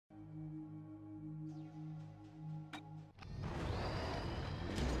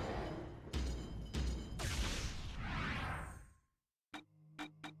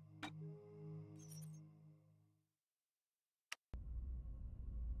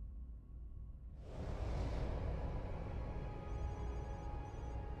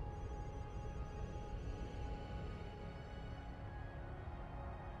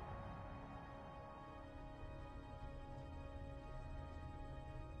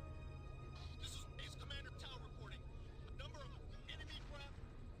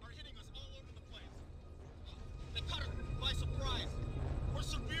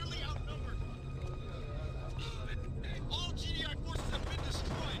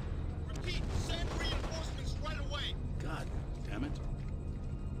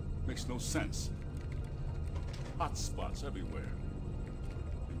no sense. Hot spots everywhere.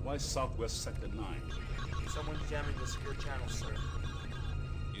 And why Southwest Sector 9? Someone's jamming the secure channel, sir.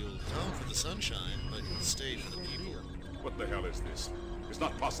 You'll come for the sunshine, but you'll stay for the people. What the hell is this? It's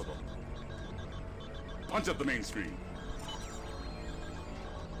not possible. Punch up the main screen.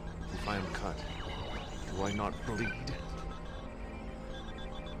 If I am cut, do I not bleed?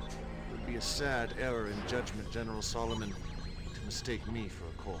 It would be a sad error in judgment, General Solomon, to mistake me for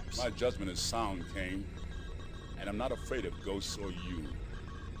a corpse. My judgment is sound, Kane. And I'm not afraid of ghosts or you.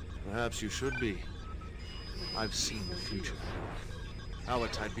 Perhaps you should be. I've seen the future. Our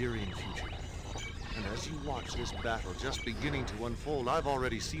Tiberian future. And as you watch this battle just beginning to unfold, I've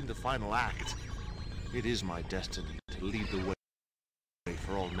already seen the final act. It is my destiny to lead the way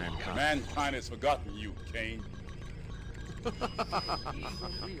for all mankind. Mankind has forgotten you, Kane.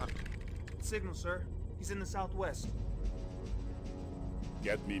 Signal, sir. He's in the southwest.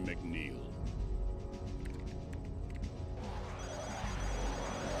 Get me McNeil.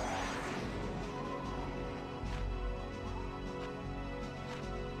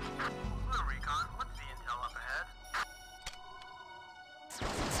 Blue Recon, what's the intel up ahead?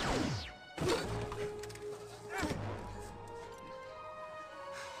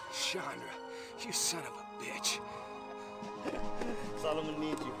 Chandra, you son of a bitch. Solomon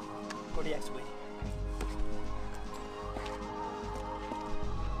needs you. Kodiak's waiting.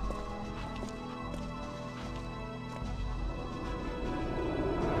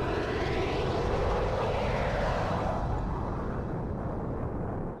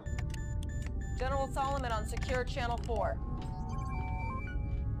 General Solomon on Secure Channel 4.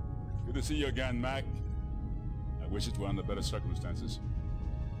 Good to see you again, Mac. I wish it were under better circumstances.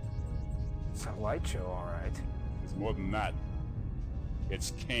 It's a light show, all right. It's more than that.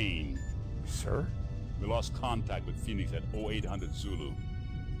 It's Kane. Sir? We lost contact with Phoenix at 0800 Zulu.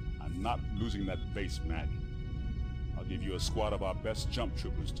 I'm not losing that base, Mac. I'll give you a squad of our best jump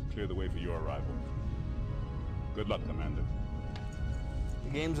troopers to clear the way for your arrival. Good luck, Commander. The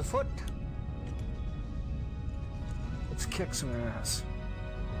game's afoot. Let's kick some ass.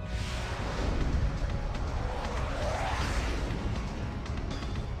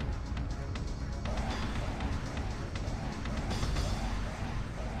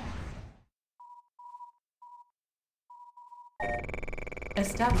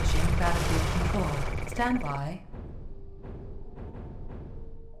 Establishing battlefield control. Stand by.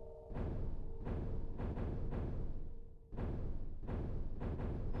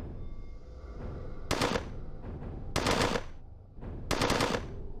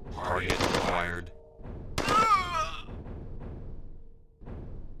 Target acquired.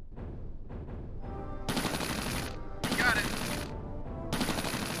 Got it.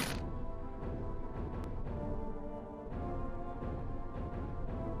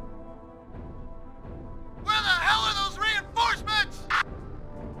 Where the hell are those reinforcements?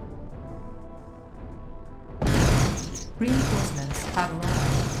 Reinforcements have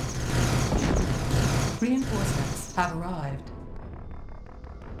arrived. Reinforcements have arrived.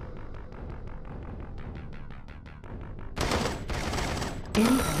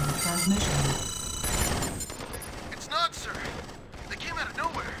 Incoming transmission. It's not, sir. They came out of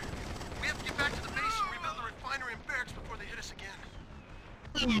nowhere. We have to get back to the base and rebuild the refinery and barracks before they hit us again.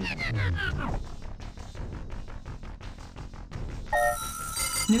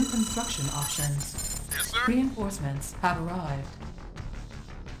 New construction options. Yes, sir? Reinforcements have arrived.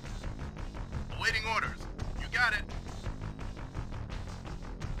 Awaiting orders. You got it.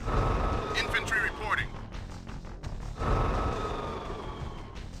 Infantry reporting.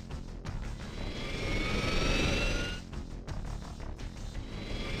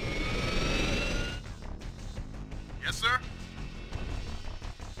 Yes, sir?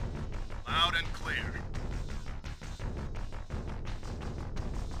 Loud and clear.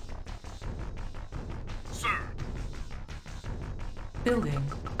 Sir. Building.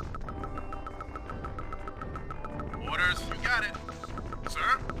 Orders. You got it.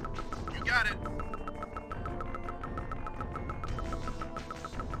 Sir? You got it.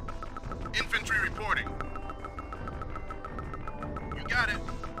 Infantry reporting. You got it.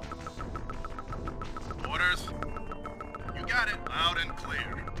 Orders. You got it. Loud and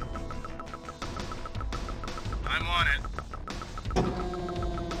clear. I'm on it.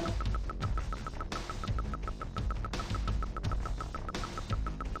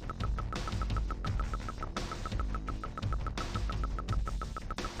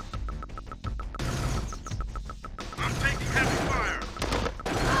 I'm taking heavy fire.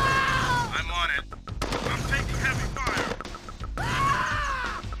 I'm on it. I'm taking heavy fire.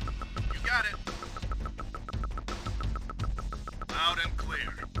 You got it. Loud and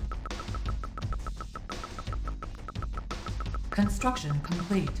clear. Construction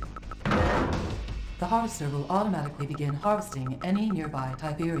complete. The harvester will automatically begin harvesting any nearby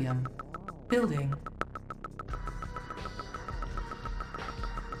Tiberium. Building.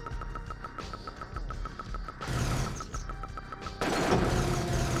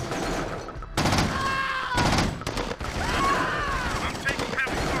 I'm taking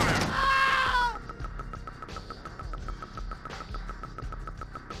heavy fire.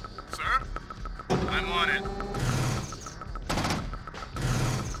 Sir? I'm on it.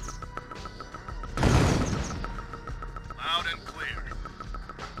 Loud and clear.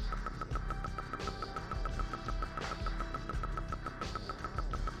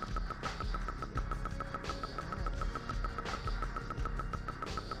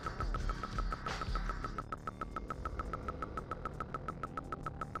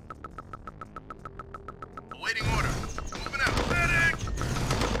 Awaiting order. Moving out. Medic!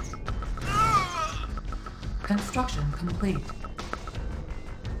 Ah! Construction complete.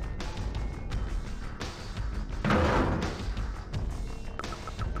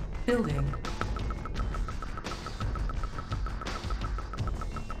 Building.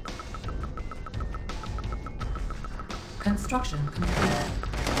 Construction complete.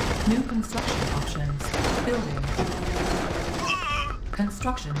 New construction options. Building.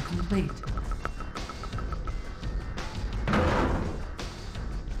 Construction complete.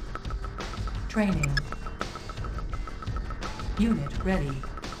 Training. Unit ready.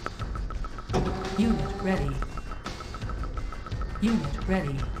 Unit ready. Unit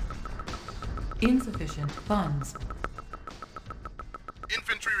ready. Insufficient funds.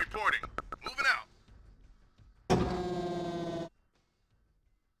 Infantry reporting. Moving out.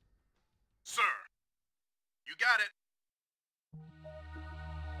 Sir. You got it.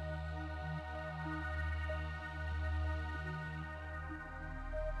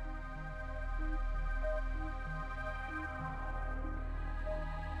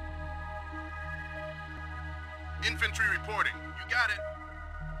 Infantry reporting. You got it.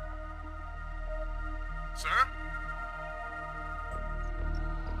 Sir?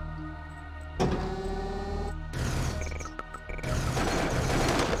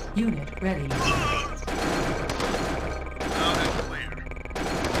 Unit ready. Loud and clear.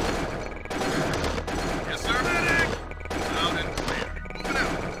 Yes, sir. Medic! Loud and clear. Moving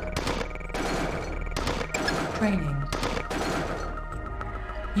out. Training.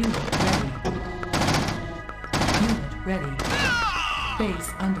 Unit ready. Unit ready. Base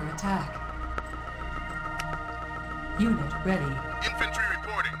under attack. Unit ready. Infantry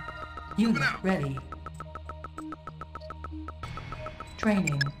reporting. Unit out. ready.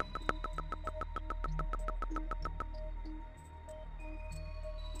 Training.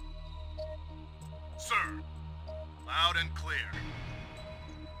 Sir. Loud and clear.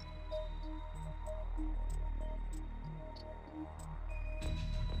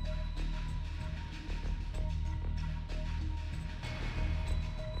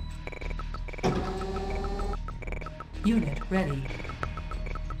 Unit ready.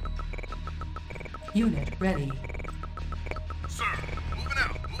 Unit ready. Sir. Moving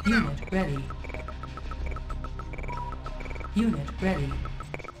out. Moving out. Unit ready. Unit ready.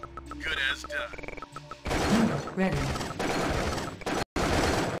 Good as done. Unit ready.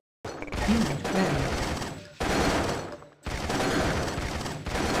 Unit ready.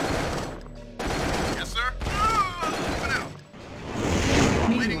 Yes, sir. Moving out.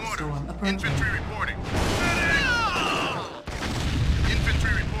 Meteor Waiting order. storm approaching. Infantry reporting. Medic!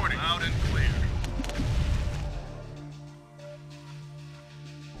 Infantry reporting. Loud and clear.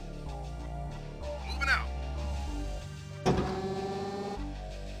 Moving out.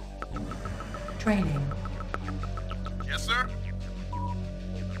 Training. Yes, sir.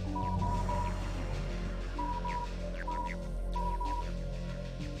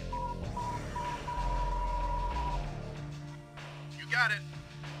 You got it.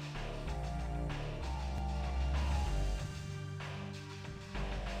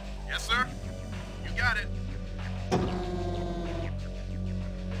 Yes, sir. You got it.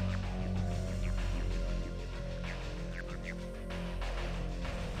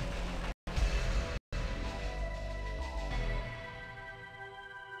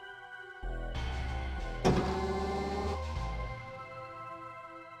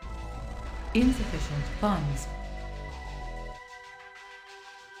 Insufficient funds.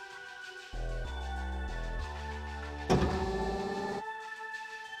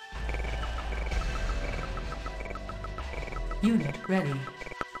 Unit ready.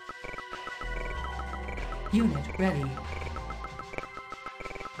 Unit ready.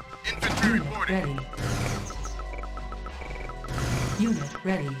 Infantry Unit reporting. ready. Unit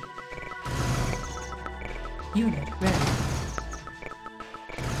ready. Unit ready.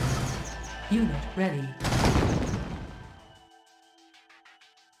 Unit ready.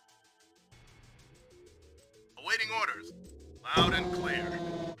 Awaiting orders. Loud and clear.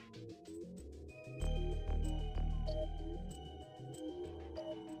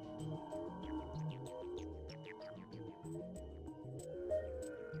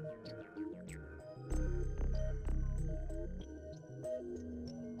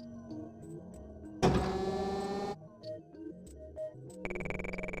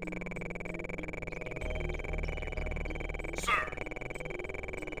 Sir.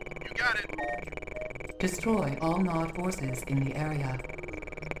 You got it. Destroy all Nod forces in the area.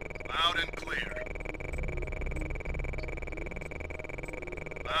 Loud and clear.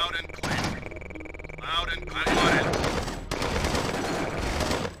 Loud and clear. Loud and clear. I'm on it.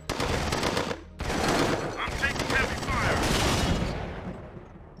 I'm taking heavy fire.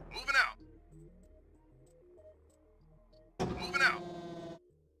 Moving out. Moving out.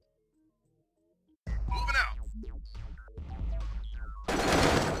 Moving out.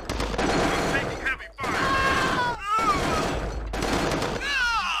 I'm taking heavy fire.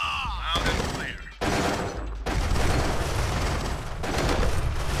 Loud and clear.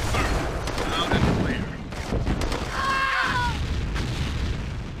 Sir, loud and clear.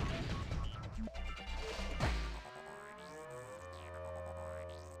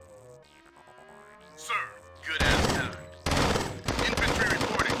 Sir, good as done. Infantry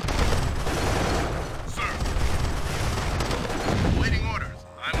reporting. Sir. Waiting orders.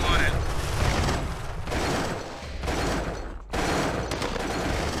 I'm on it.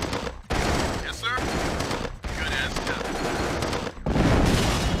 Yes, sir. Good as done.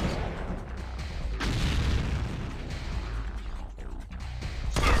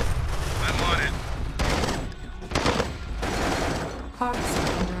 Sir, I'm on it. Harvester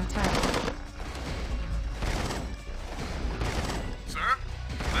under attack. Sir,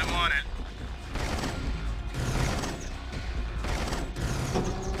 I'm on it.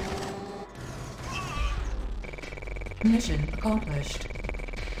 Mission accomplished.